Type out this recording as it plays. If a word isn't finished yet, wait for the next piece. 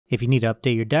If you need to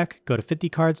update your deck, go to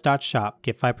 50cards.shop.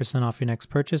 Get 5% off your next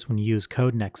purchase when you use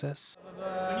code NEXUS.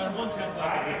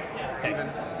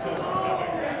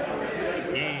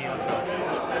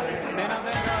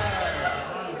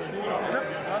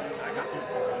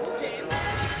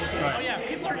 Oh yeah,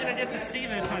 people are gonna get to see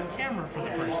this on camera for the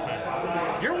first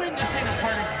time. You're witnessing a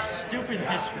part of stupid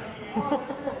history.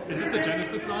 Is this the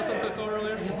Genesis nonsense I saw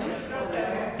earlier?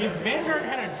 Mm-hmm. If Vanguard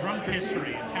had a drunk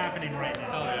history, it's happening right now.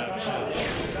 Oh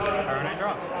yeah. Alright, I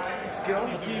draw. Skill,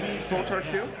 full charge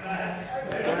 2. Go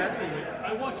ahead.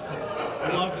 I watched it.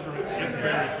 I love it. It's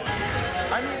very fun.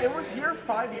 I mean, it was here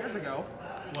 5 years ago.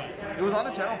 What? It was on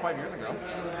the channel 5 years ago.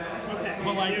 Okay.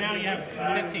 Well, like now you have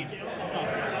 15.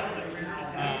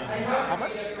 How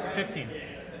much? 15.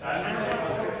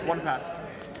 One pass.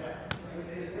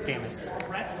 Damn it. Go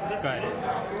ahead.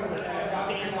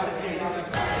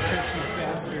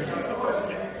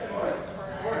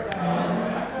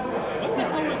 What the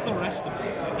hell was the rest of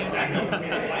this?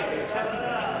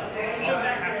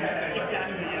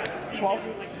 12.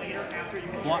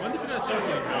 What? When did you guys start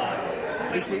with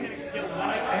 18.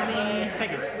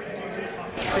 Take it.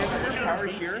 Stand your power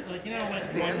here. Like, you know, like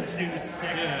Stand. 1, 2, 6.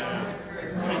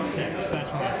 Yeah. 6. That's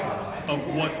what I saw. Of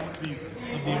what season?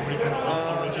 Of the original.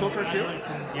 Full charge 2.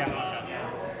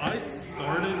 Yeah. I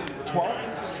started 12.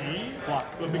 G, Block.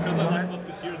 but because I like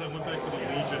Musketeers, I went back to the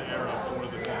Legion era for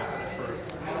the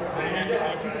first. And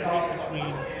I took a break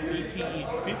between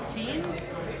ET15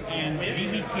 and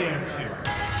GBTO2.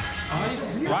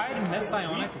 Ride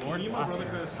Messianic Lord Blaster.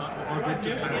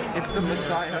 It's the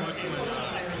Messiah.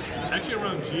 Actually,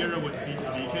 around G era when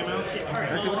CTD came out.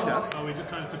 Let's see what he does. Oh, we just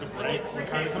kind of took a break. We're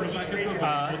kind of coming back into it.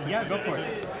 But mostly Yeah, go for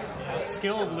it.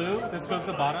 Skill of blue. This goes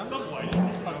to bottom.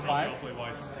 Plus 5. Play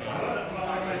Weiss.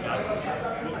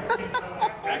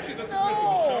 Actually, that's a good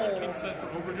one. The Shaman King set for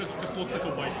Overdress just looks like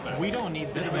a Weiss set. We don't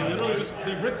need this. They literally just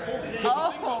rip holes.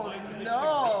 Oh,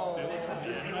 no.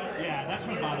 Yeah, that's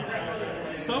what bothers me.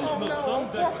 Some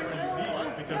decks are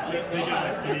unique because they get like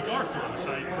unique art for it, which I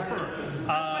prefer.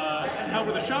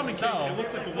 However, the Shaman King, it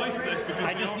looks like a Weiss set because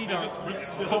I just need to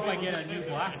hope I get a new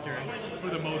blaster for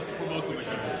most of the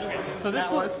guys. So this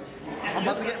was. I'm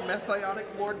about to get Messianic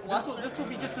Lord Blaster. This will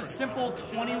be just a simple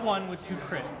 21 with 2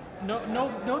 crit.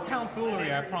 No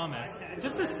tomfoolery, I promise.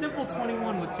 Just a simple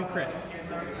 21 with 2 crit.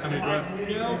 I mean,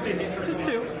 Just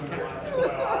 2.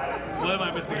 What am I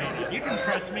missing out? You can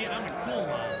trust me, I'm a cool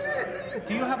one.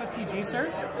 Do you have a PG, sir?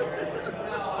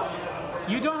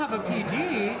 You don't have a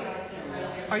PG?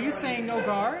 Are you saying no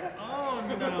guard? Oh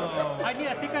no. I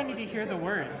think I need to hear the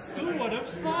words. Who would have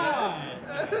thought?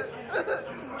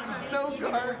 No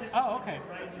guard. Oh, okay.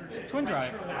 Twin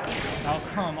drive. Oh,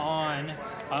 come on.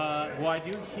 Well, I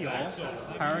do heal.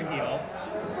 Power heal.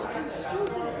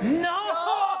 No!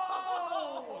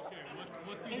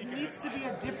 It needs to be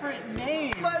a different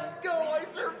name. Let's go! I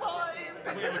survived.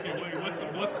 Wait. What's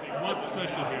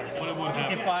special here? What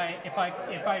happened? If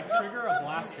I trigger a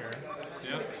blaster,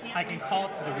 I can call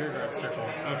it to the rear guard circle.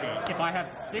 Okay. If I have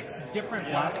 6 different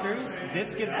blasters,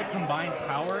 this gets the combined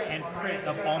power and crit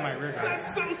of all my rear guards.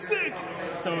 That's so sick!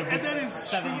 So And that is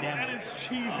 7 damage. That is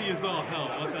cheesy as all hell.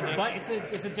 What the heck? But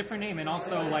it's a different name, and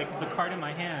also like the card in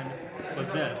my hand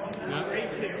was this.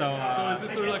 Yeah. So is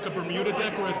this sort of like a Bermuda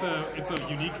deck where it's a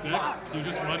unique deck? Do you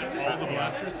just run all the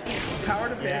blasters? Power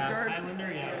to Vanguard.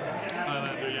 Highlander,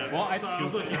 yeah. Well, I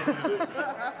was looking.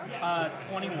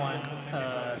 21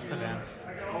 to Van.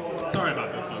 Sorry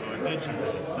about this, by the way.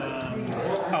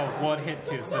 It hit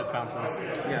 2, so this bounces.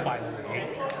 Yeah.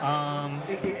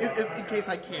 In case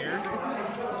I cared.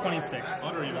 26.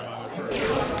 Or even first.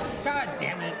 God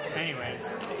damn it. Anyways,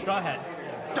 go ahead.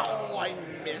 Oh, I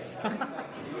missed. By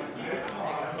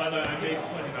the way, I based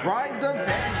 29. Rise of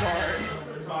Vanguard.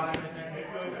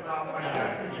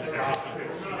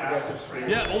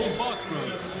 Yeah, old box, bro.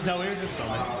 No, we were just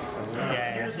going.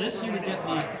 Yeah. Here's this. You would get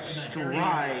the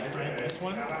Stride. This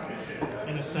one.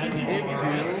 In a set. Into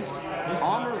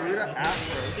Amaruta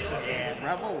Afro.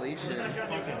 Revelation.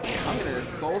 I'm gonna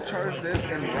soul charge this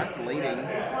and rest lading.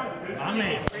 My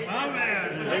man.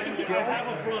 Lading skill. I have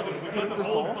a brother who Put got the the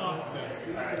old soul. boxes.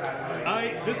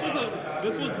 This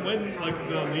was when like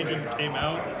the Legion came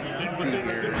out. But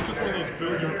this is just one of those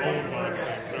build your own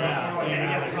boxes. I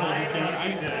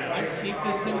taped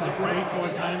this thing like 44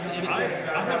 times. And I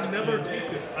have never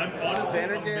taped this. I'm honestly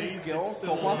Vandergan amazed skill, it's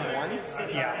soul still plus alive. 1.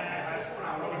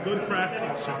 Yeah. Good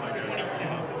practice, shit like this.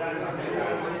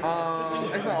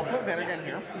 Actually, I'll put Vandergan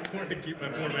here. It's hard to keep my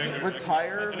poor Vanguard.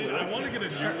 Retire. I want to get a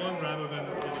new one rather than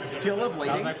Skill of That was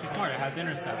lading. actually smart. It has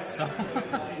intercept, so.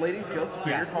 Lading skill,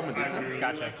 superior call Medusa.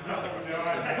 Gotcha.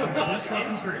 I'm just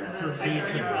looking for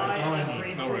V2. That's all I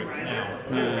need. no worries.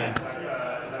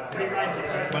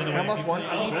 By the way, How much if one? you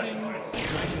I'm play Smith.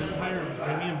 anything higher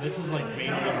premium, this is like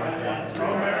Vanguard worth one.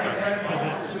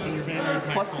 Because it's when your Vanguard is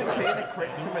Plus maxed 10k out. and a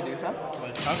crit to Medusa.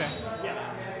 Okay.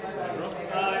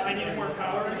 I need more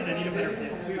power and I need a better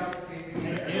field.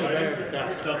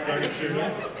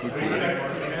 Two, 6,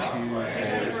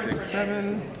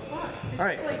 7.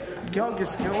 Alright, Gil, your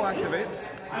skill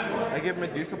activates. I give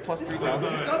Medusa plus 3,000.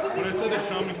 When I said a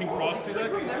Shaman King proxy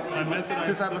deck, I meant that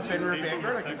Since I have a Fenrir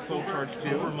Vanguard, I can soul charge 2.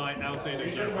 over my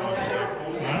outdated gear.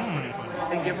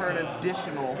 And give her an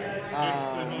additional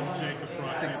The most jank of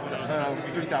proxies.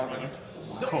 3,000.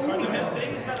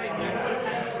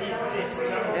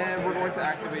 And we're going to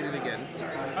activate it again.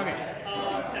 Okay.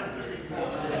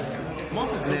 I'm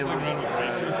also still playing around with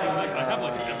ratios. I have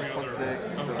like every plus other.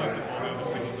 6, I'm so replacing all the other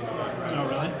singles in the deck. Oh,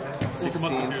 really?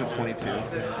 16 to 22.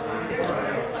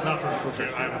 Not for I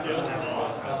have a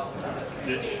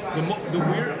dish.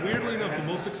 Weirdly enough, the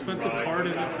most expensive card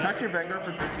in this deck, Attack your Vanguard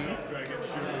for 13.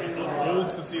 old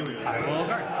Cecilia's. I will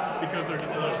guard. Because they're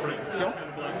just not pretty. Skill.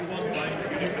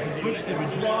 I wish they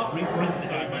would just reprint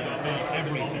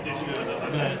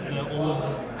everything. The old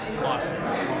lost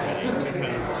because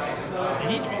they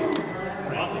need to be.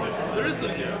 There is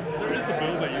a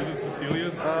build that uses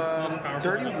Cecilia's. It's less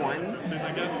powerful. 31 consistent,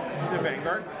 I guess. to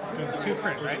Vanguard. It's 2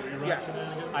 crit, right? Yes.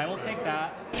 I will take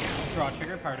that. Draw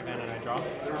trigger, power event, and I draw.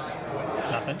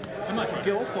 Nothing. So much.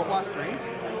 Skill, Soul Blast 3.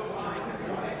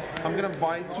 I'm gonna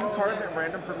bind 2 cards at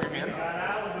random from your hand.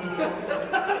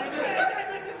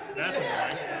 That's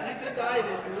right.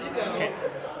 Okay.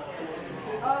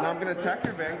 Now I'm gonna attack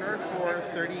your Vanguard for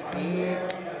 38,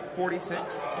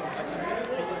 46.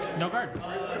 No guard.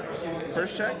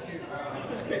 First check,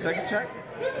 second check,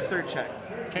 third check.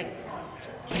 Okay.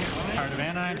 Power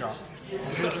event, and I draw.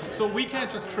 So we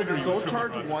can't just trigger you. Soul with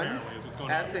charge triple 1, apparently, is what's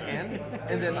going add on. to hand,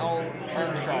 and then I'll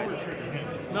unstride.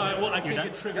 No, well, I can't done?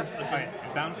 get triggers. Alright,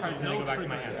 bound cards and then go back to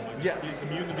my hand. Yes. He's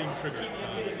immune to being triggered.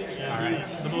 Alright.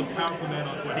 He's the most powerful man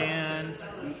on Twitter. Stand.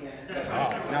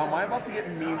 Now am I about to get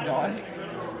memed on?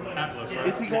 Atlas, right?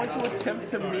 Is he going to attempt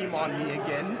to meme on me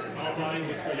again?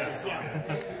 Yes.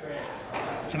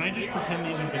 Can I just pretend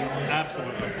these are Vanguard?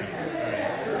 Absolutely.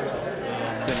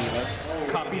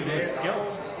 Copies of skill.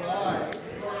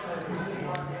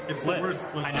 It's Lit. the worst.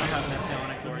 When I now have an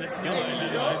Essionic Lord skill.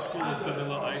 in high school was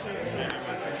Vanilla Ice, and it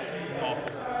was awful.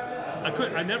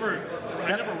 I never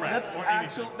rapped or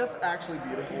anything. That's actually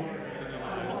beautiful.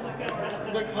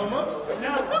 Like almost.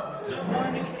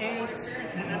 1 is 8.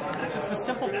 Just a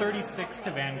simple 36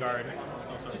 to Vanguard.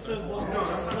 Just those little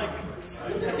just like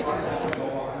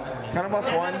Counter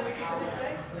Blast 1,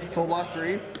 Soul Blast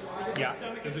 3. Yeah.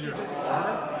 Is it your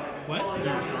starter? What? Is it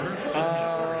your starter?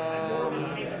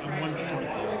 one short.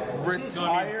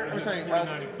 Retire. I'm sorry.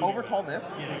 Overcall this.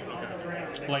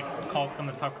 Like, call from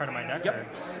the top card of my deck? Yep. Or?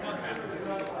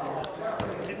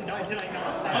 Did I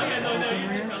not say? Oh yeah, no, you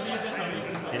just tell me.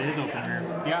 It is open rear.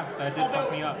 Yeah, so that did fuck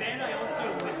me up. Then I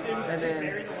also listened And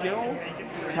then skill,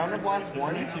 Counter Blast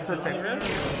 1 for Fenrir.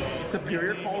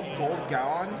 Superior called Gold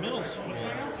Gown. middle school.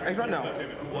 I don't know.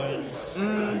 Was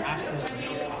Assless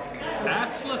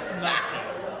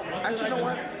Nightclub. Actually, you know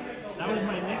what? that was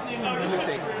my nickname. Let me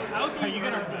think. Are you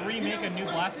gonna remake a new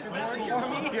blaster board for me?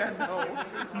 Yeah,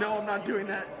 no, I'm not doing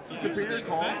that. Superior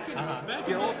call,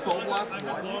 skill, Soul Blast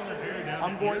 1.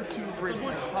 I'm going to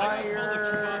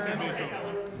retire.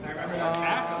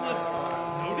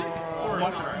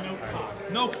 Watch it.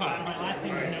 No con. My last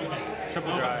name is No.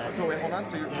 Triple drive. So wait, hold on.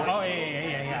 So you're Oh,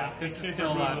 yeah. This is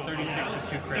still 36 with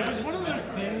 2 It crits. was one of those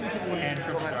things where And so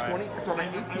triple I'm at drive. 20. So I'm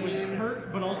at 18.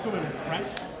 hurt but also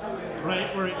impressed,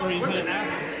 right? Where he's like,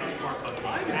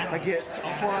 I get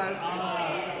plus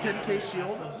 10k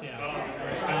shield.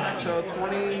 So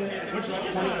 20,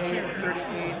 28,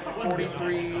 38,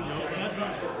 43.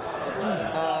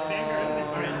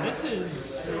 this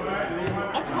is,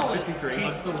 I'll call it 53.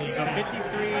 hastily. So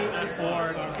 53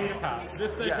 for 2 to pass.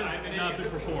 This deck has not been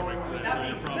performing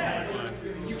today, so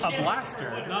you're probably fine. A blaster.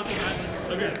 Not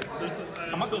that again, this is, I'm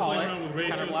gonna still call playing it around with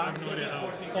ratios. Counter I have Blast, no idea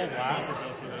how Soul Blast,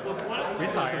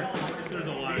 retire, there's a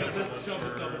lot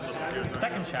of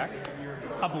second check,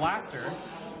 a blaster,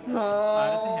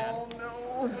 Oh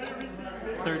no!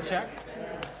 third check,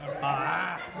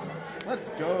 Let's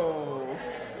go.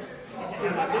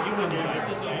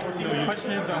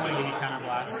 Question is, only we need Counter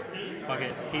Blast. Fuck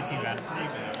it, 18 men.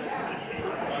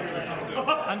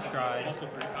 Unstride.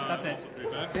 That's it.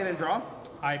 Stand and draw.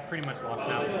 I pretty much lost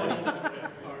now.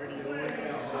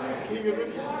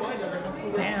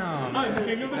 Damn. Now we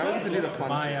get to do the fun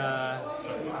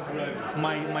shit.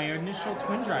 My initial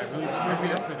twin drive really screwed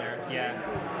me over there.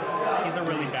 Yeah. He's a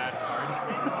really bad card.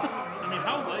 I mean,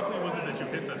 how likely was it that you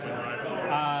hit that twin drive?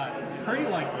 Pretty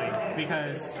likely,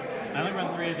 because I only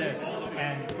run 3 of this,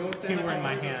 and 2 were in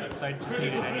my hand, so I just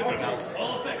needed anything else.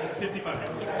 All effects, 55.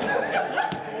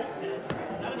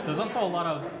 There's also a lot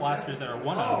of blasters that are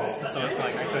 1-0s, so it's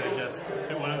like I could have just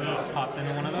Hit one of those. popped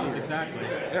into one of those, exactly.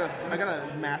 I gotta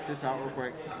map this out real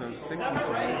quick. So 6 and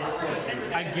 3.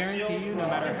 I guarantee you, no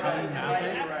matter how you map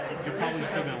it, you're probably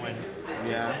still going to win.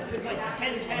 Yeah. It's like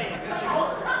 10K.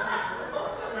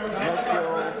 No skill.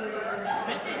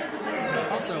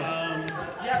 Also,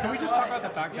 can we just talk about the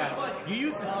fact that you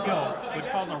used a skill which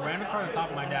falls a random card on the top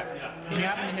of my deck, and you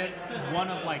happen to hit one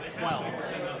of like 12,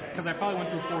 because I probably went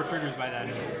through 4 triggers by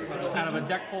then, out of a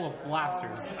deck full of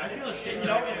blasters.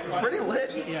 It's pretty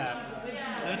lit. Yeah.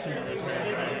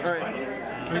 Alright.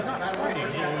 But he's not striking.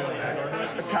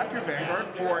 Attack your Vanguard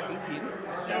for 18.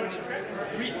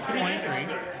 23.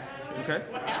 Okay.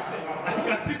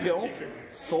 Skill.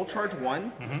 Soul Charge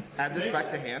 1. Add this back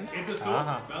to hand.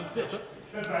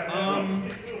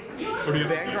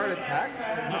 Vanguard attacks.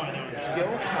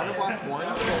 Skill. Counterblast 1.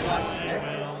 Soul Blast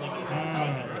 6.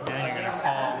 Then you're going to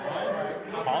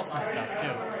call some stuff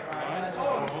too.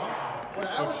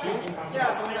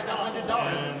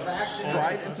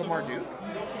 Stride into Marduk.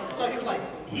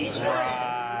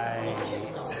 Right.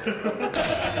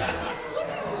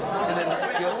 And then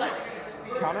skill.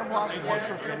 Counterblast 1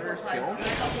 for Fenrir skill.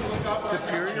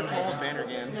 Superior Fall of Vanguard.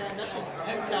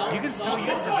 You can still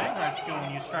use the Vanguard skill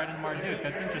when you stride in Marduk.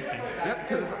 That's interesting. Yep,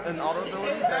 because it's an auto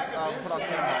ability that's put on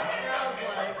standby.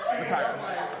 Retire.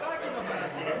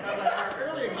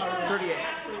 38.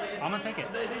 I'm gonna take it.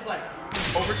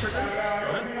 Over trigger.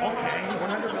 Okay.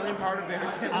 100 million power to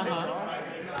Vanguard.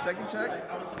 Second check.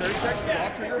 Third check. Draw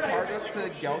trigger. Power goes to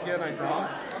Gelga and I draw.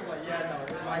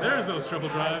 There's those triple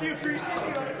drives.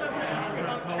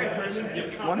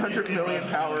 100 million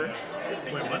power.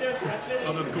 Wait, what?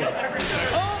 Oh, that's cool.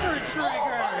 Over trigger! Oh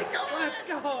my God. Let's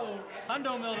go!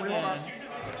 Hundo Mill to Wait, hold on.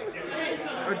 win.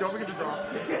 Oh, don't forget to draw.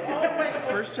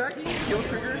 First check. Heal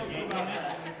trigger.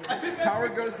 Power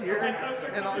goes here.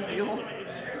 And I'll heal.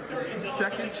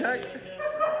 Second check.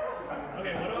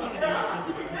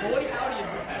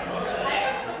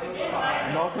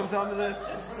 It all comes down to this.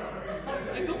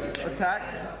 Attack.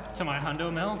 To my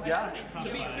Hundo Mill? Yeah.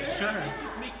 Sure.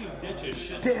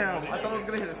 Damn, I thought I was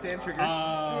gonna hit a sand trigger.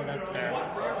 Oh, that's fair.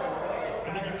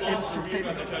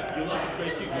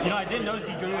 You know, I didn't notice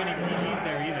you drew any PGs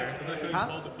there either.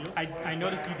 Huh? I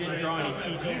noticed you didn't draw any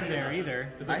PGs there either.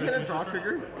 I hit a draw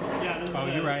trigger. Oh,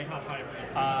 you're right.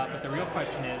 But the real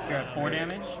question is, you're at 4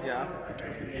 damage? Yeah.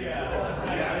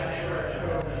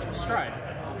 Stride.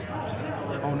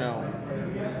 Oh no.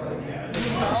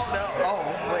 Oh no. Oh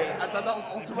wait. I thought that was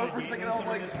Ultima for a second. I was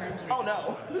like, oh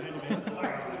no.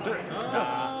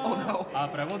 Oh no.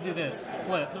 But I will do this.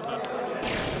 Flip. So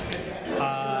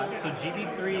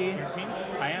GB3.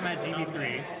 I am at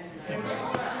GB3.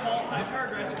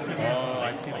 Oh,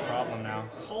 I see the problem now.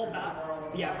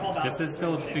 This is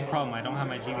still a big problem. I don't have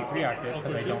my GB3 active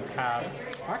because I don't have...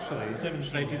 Actually,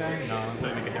 should I do that? No, it's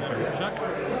going to make a difference.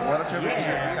 Why don't you have a TV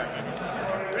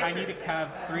active? I need to have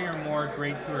 3 or more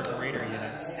grade 2 or greater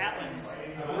units. Atlas.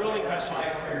 Really questionable.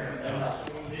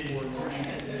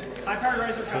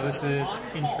 So this is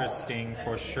interesting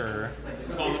for sure.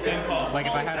 Like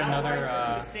if I had another,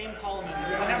 Same column as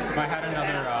if I had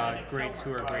another grade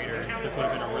 2 or greater, this would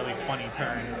have been a really funny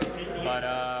turn. But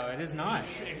it is not.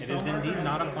 It is indeed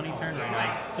not a funny turn right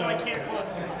now. So I can't call it.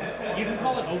 You can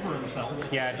call it over himself.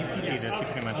 Yeah, if you PG this, you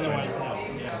pretty much win.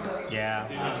 Yeah.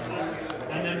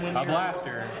 And then when A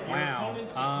blaster. Wow.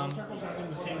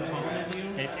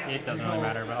 It doesn't really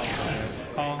matter, but I'll still do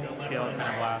it. Call, skill, kind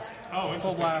of blast.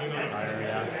 Full blast. Fire,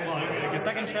 yeah.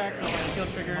 Second check, skill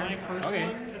trigger. Okay.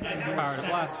 Power to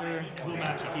blaster.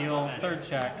 Heal. Third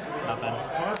check. Nothing.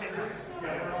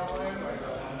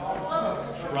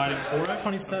 Riding Torah.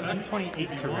 27,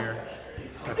 28 to rear.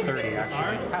 Or 30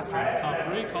 actually. Past turn. Top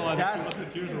 3. Call out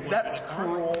That's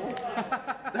cruel.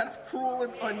 That's cruel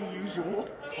and unusual.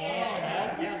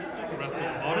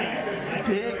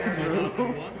 Big move.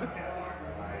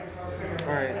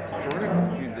 Alright, so we're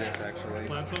gonna use this actually.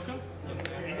 Plan token?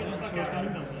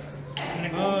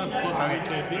 Plus I'll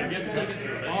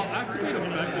activate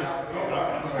effective. I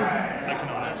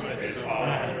cannot actually.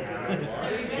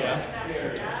 Yeah.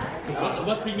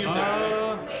 What premium deck?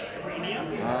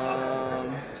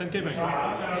 10k bank.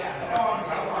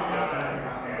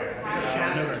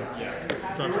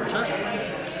 Draw for a check.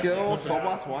 Skill, Soul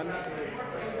Blast 1.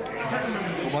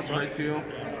 Soul Blast grade 2.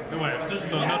 No way.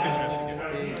 So nothing A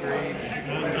grade 2.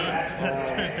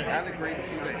 Add a grade 2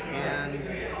 to hand.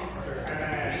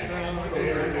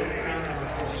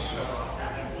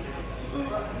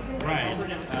 Right. I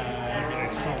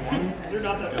saw one.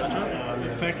 Gotcha. The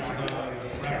effects of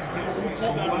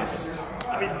Blast.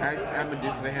 Add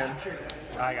Medusa to the hand.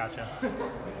 I gotcha.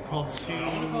 Called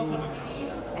Shane.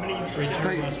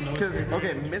 Because,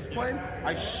 okay, misplay,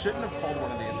 I shouldn't have called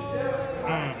one of these.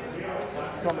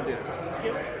 Call Medusa.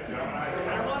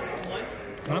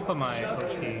 I'm gonna put my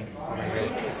OT right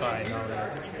here so I know that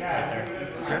it's right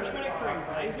there. Search money for a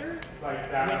riser with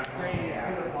grade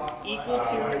equal to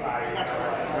plus 1.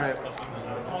 Alright.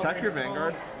 Attack your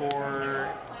Vanguard for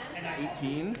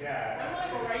 18.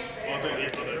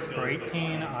 For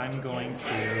 18, I'm going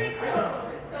to.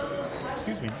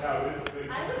 Excuse me.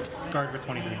 Guard for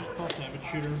 23.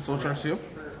 Soul Charge Seal.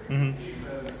 Mm-hmm.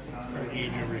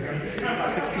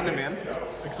 16 to man.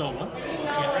 Excel 1.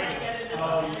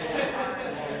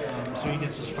 So he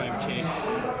gets his 5k.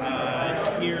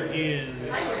 Here is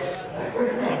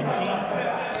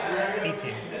 17.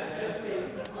 18.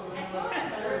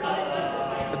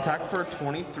 Attack for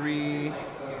 23.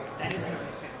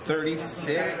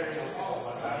 36.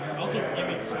 Also,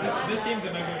 this game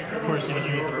did not go any. Of course, it is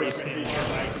the race game.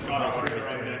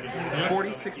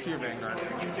 46 to your Vanguard.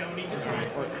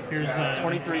 Here's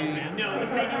 23. No, the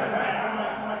thing is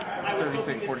that I was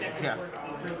 36, 46, yeah.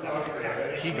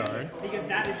 Key guard. Because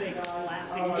that is a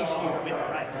classic issue with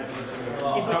risers.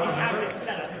 Is that you have this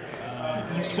setup.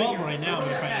 you solve right now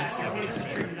if I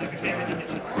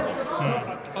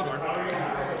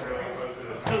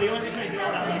So the only reason I did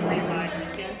all that like revive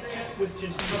stand was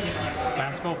just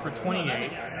Maskell for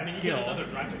 28. Skill.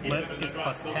 Flip is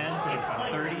plus 10, so it's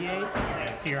 38.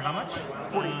 So you're how much?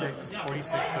 46.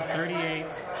 46. So 38.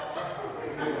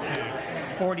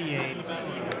 48.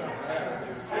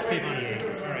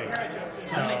 58.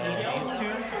 So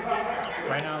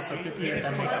right now, so 58,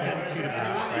 that makes it 2 to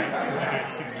boost, right? Because I get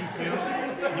 62.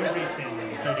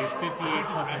 So do 58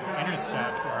 plus an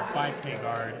intercept or a 5k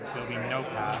guard, there'll be no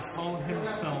pass. call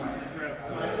himself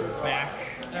back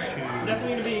to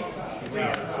definitely to be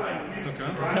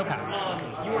No pass.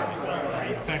 you are 12,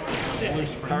 right?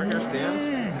 effective. Power here stands.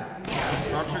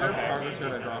 Draw trigger, power goes here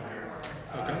and I draw.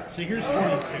 Okay. So here's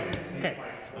 42. Okay.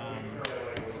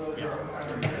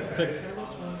 Take it.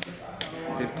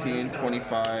 15,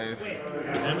 25.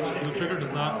 Damage. The trigger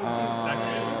does not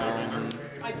activate.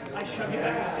 I shove you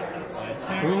back to the side.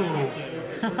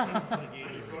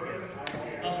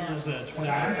 Here's 21.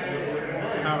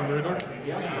 Power Vanguard.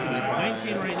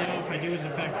 19 right now. If I do his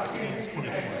effect, it's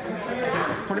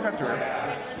 24. 25 to her.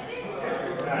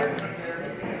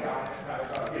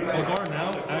 Vanguard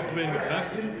now activating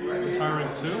effect. Retiring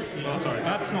 2. Oh, sorry.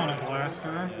 That's not a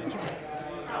blaster.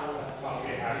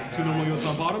 2 normal units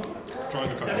on bottom. Drawing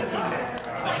the card.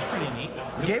 That's pretty neat.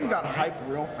 The game got hyped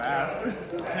real fast.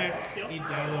 Attack. He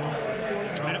die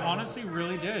low. It honestly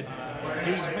really did. Do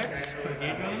his effects. Put a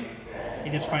gauge on him. He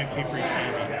gets 5k for each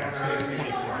gauge. So it's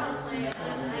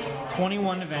 24.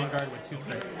 21 to Vanguard with 2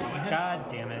 threat. God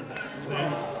damn it.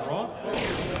 Draw.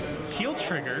 Heal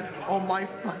trigger. Oh my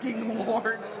fucking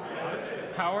lord.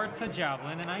 Power to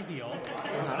Javelin and I heal.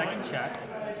 Second check.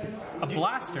 A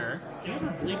blaster. Do you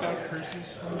ever bleep out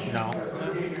curses? No.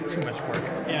 Too much work.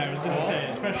 Yeah, I was gonna say,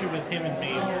 especially with him and me.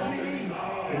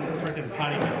 Freaking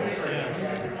potty mouths. Yeah.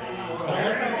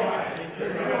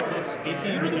 Plus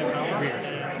 18 with no power.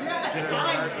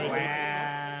 Wow.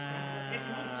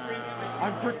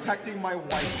 I'm protecting my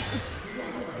wife.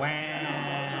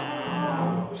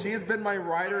 Wow. She has been my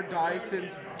ride or die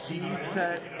since G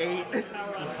set 8.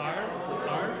 Retired.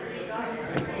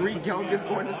 3 Gelgas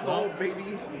going to Soul,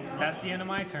 baby. That's the end of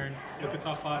my turn. Look at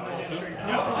top 5. All 2.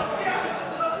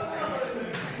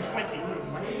 20.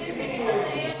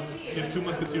 If 2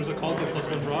 musketeers are called, get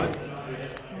 +1 drive.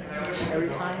 Every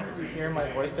time you hear my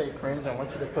voice say cringe, I want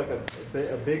you to put a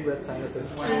big red sign that says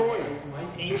Floyd.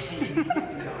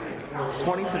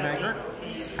 20 to Vanguard.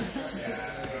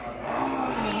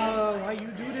 Why you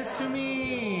do this to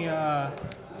me? How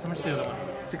much is the other one?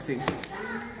 16.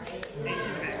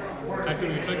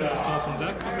 Activating effect is called from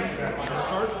deck. Sharp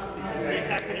charge. They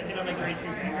attacked it and hit on my grade 2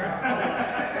 Vanguard.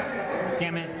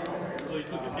 Damn it. If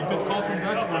it's called from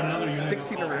deck or another unit,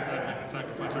 16 to her. you can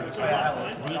sacrifice her.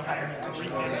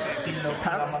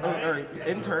 Pass, or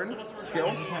in turn, skill.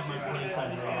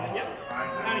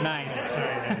 Nice.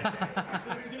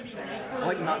 I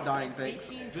like not dying things.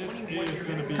 This is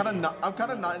going to be... I'm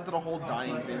kind of not into the whole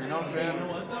dying thing, you know what I'm saying?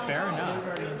 Fair enough.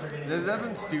 This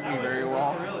doesn't suit me very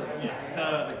well.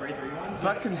 It's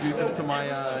not conducive to my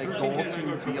goal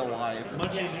to be alive.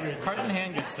 Cards in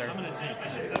hand, good sir.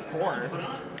 4.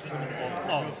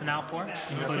 Oh, so now 4?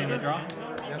 Including your draw?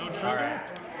 Alright.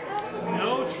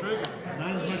 No trigger.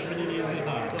 Not as much for the as I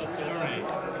thought. Alright.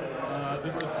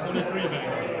 This is 23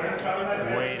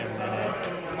 Vanguard. Wait a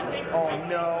minute. Oh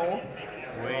no.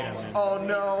 Wait a minute. Oh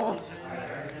no.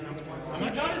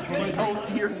 He's not as good as Oh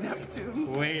dear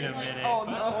Neptune. Wait a minute. Oh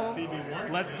no.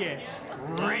 Let's get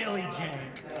really jank.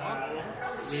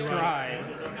 Stride.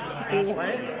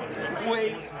 What?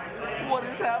 Wait. What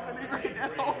is happening right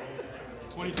now?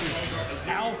 23.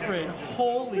 Alfred,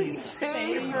 holy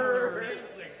Saber.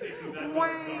 saber.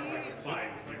 Wait.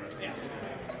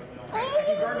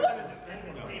 Oh.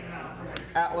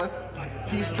 Atlas.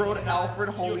 He strode Alfred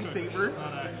Holy Saber.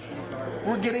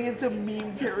 We're getting into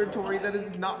meme territory that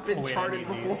has not been charted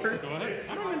before. Go ahead.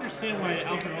 I don't understand why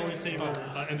Alfred Holy Saber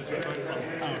ended up.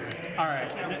 Alright.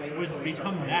 That would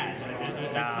become that.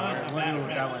 That's not a bad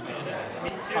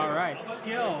Alright,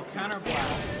 skill,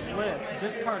 counterblast, flip,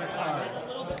 discard a card,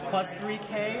 plus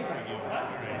 3k,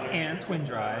 and twin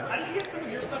drive. How did you get some of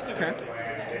your stuff so Okay.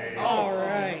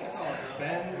 Alright.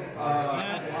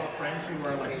 Friends who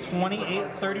are like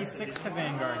 2836 to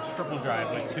Vanguard, triple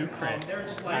drive with 2 crit.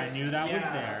 I knew that was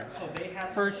there.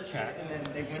 First check,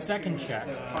 second check,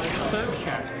 third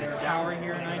check, power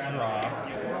here and I draw.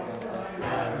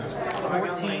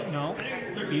 14, no,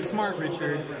 be smart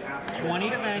Richard. 20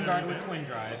 to Vanguard with twin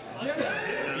drive.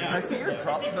 Can I see your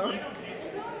drop zone?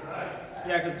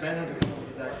 yeah, because Ben has a cool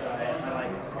deck, so I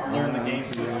like learn the game.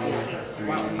 You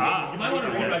might want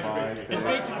to roll back. It's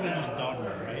basically just dogma,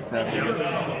 right? 7,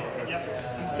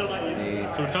 I'm still not used to it.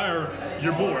 8, So retire,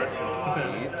 you're bored. 8,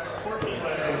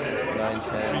 9,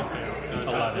 10.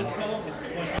 11.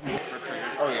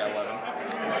 Oh yeah, 11.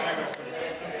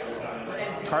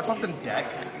 Cards left in deck.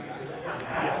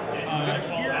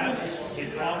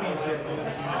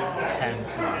 Here's 10.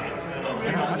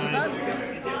 And how much is that?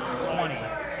 20.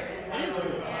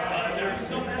 There's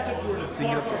some matchups where it's So you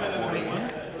get up to 40.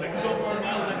 like so far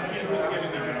now that you can't really get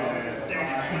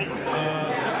anything. 22.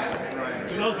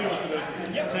 so those are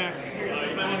attack.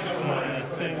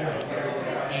 Thing.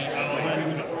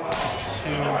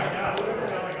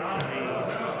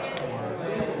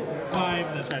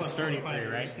 5. That's 33,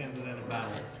 right? Stands it in a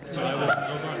battle.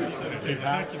 Two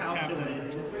pass.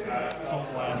 Captain.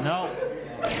 Salt blast. No.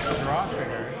 Draw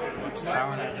trigger.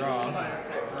 Power and I draw.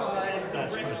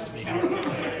 That's supposed to be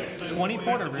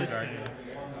 24 to Vanguard.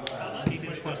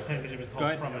 It's plus 10 because it was Go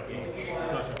called ahead. from a gauge.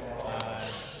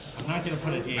 I'm not going to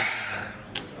put a gauge.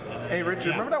 Hey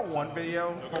Richard, remember that one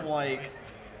video from like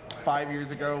 5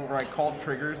 years ago where I called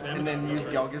triggers and then used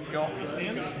Gelga skill?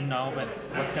 No, but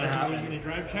what's gonna happen? Using the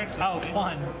drive checks. Oh,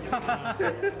 fun.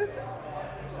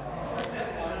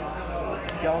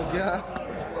 Gelga.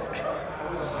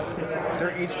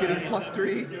 They're each getting plus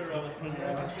 3. Don't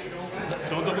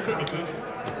double click me, please.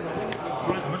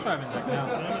 How much do I have in deck now?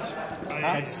 I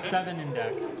had 7 in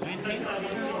deck. 19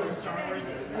 from Star Wars.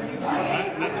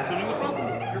 That's including the front?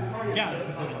 Yeah, that's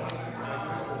including the front.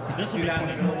 This will be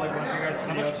 29. Like one of your guys'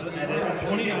 videos to edit.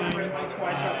 29.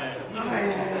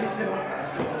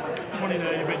 29,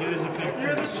 if I do this effect.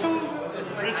 You're the chosen!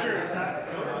 Richard,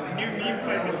 new meme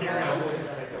fight material.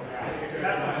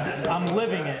 I'm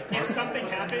living it. If something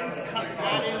happens,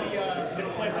 add in the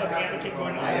clip of Anakin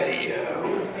going, I hate you.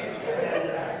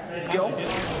 Skill.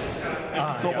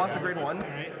 Soul Blaster grade 1.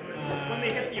 When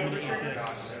they hit the overtrigger.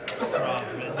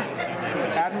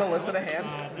 Add Melissa to hand.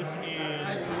 This is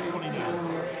 29.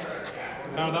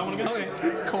 Oh, that one again?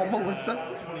 Okay. Call Melissa.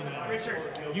 Richard,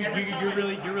 You're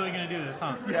really gonna do this,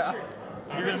 huh? Yeah.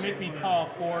 You're gonna make me call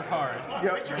 4 cards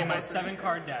Yep. in my 7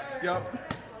 card deck. Yep.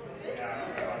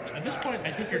 At this point,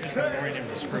 I think you're just ignoring him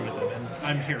to screw with him, and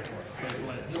I'm here for it.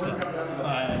 But still.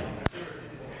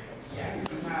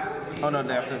 Oh no,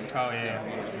 they have to. Oh yeah.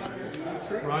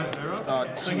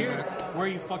 So here's where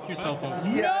you fucked yourself up.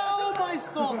 Yeah. No, my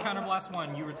soul. Counterblast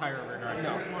 1. You retire over, right?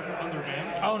 No.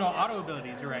 Oh no, auto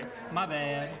abilities. You're right. My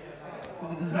bad.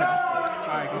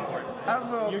 Alright, go for it. I don't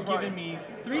know. You're giving me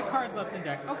 3 cards left in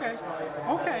deck. Okay.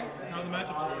 Okay. Now the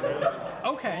matchup's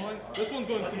Okay. This one's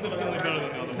going significantly better than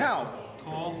the other one. Now.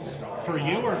 For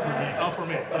you or for me? Oh, for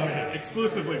me. Okay.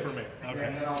 Exclusively for me.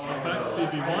 Okay.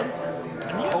 Effect CB1.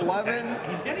 11,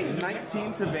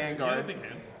 19 to Vanguard. Big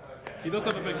hand. He does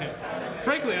have a big hand.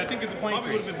 Frankly, I think it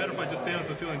probably would have been better if I just stayed on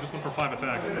Cecilia and just went for 5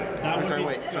 attacks. But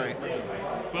Sorry.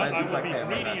 I I would like be that.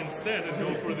 greedy instead and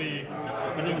go for the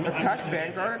Attack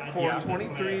Vanguard for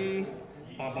 23.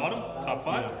 on bottom, top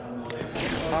 5.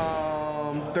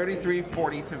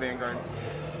 33-40 to Vanguard.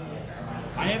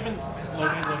 I haven't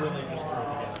literally just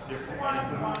throw it together.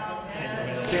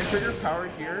 Stand trigger, power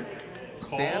here.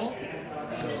 Stand.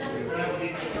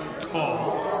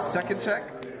 Call. Second check.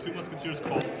 2 Musketeers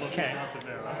call. Plus Okay. 1 to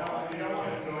there.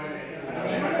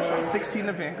 16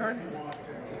 to Vanguard.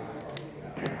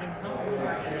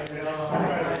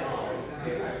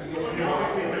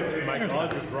 My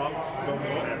god just dropped so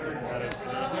massive. That is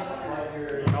amazing.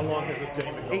 How long has this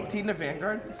game been going? 18 to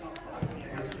Vanguard.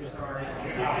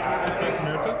 Affect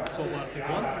America, Soul Blasting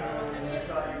 1.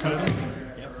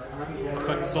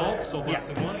 Affect Soul, Soul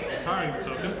Blasting 1. Tiring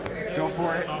token. Go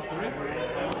for it. Top 3.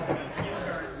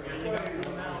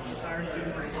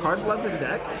 Hard 11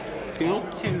 deck. 2. 2.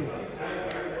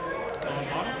 On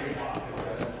bottom.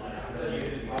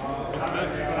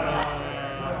 Affect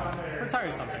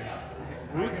Retire something.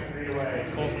 Ruth.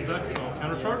 Calls from deck, so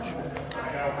counter charge.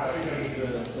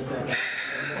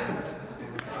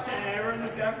 Hey, I run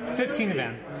this guy from the 15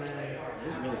 event.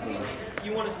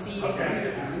 You want to see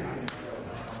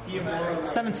Diablo?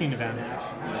 17 event.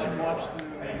 You should watch the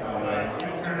movie.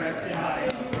 It's directed by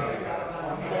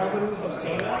Nobunaga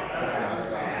Hosoda.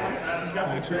 He's got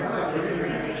this great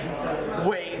animation style.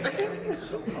 Wait.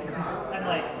 And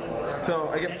like, So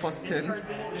I get plus 10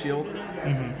 shield.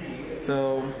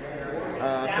 So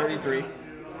 33.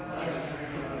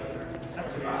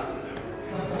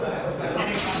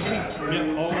 that's weird.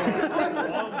 Yeah, all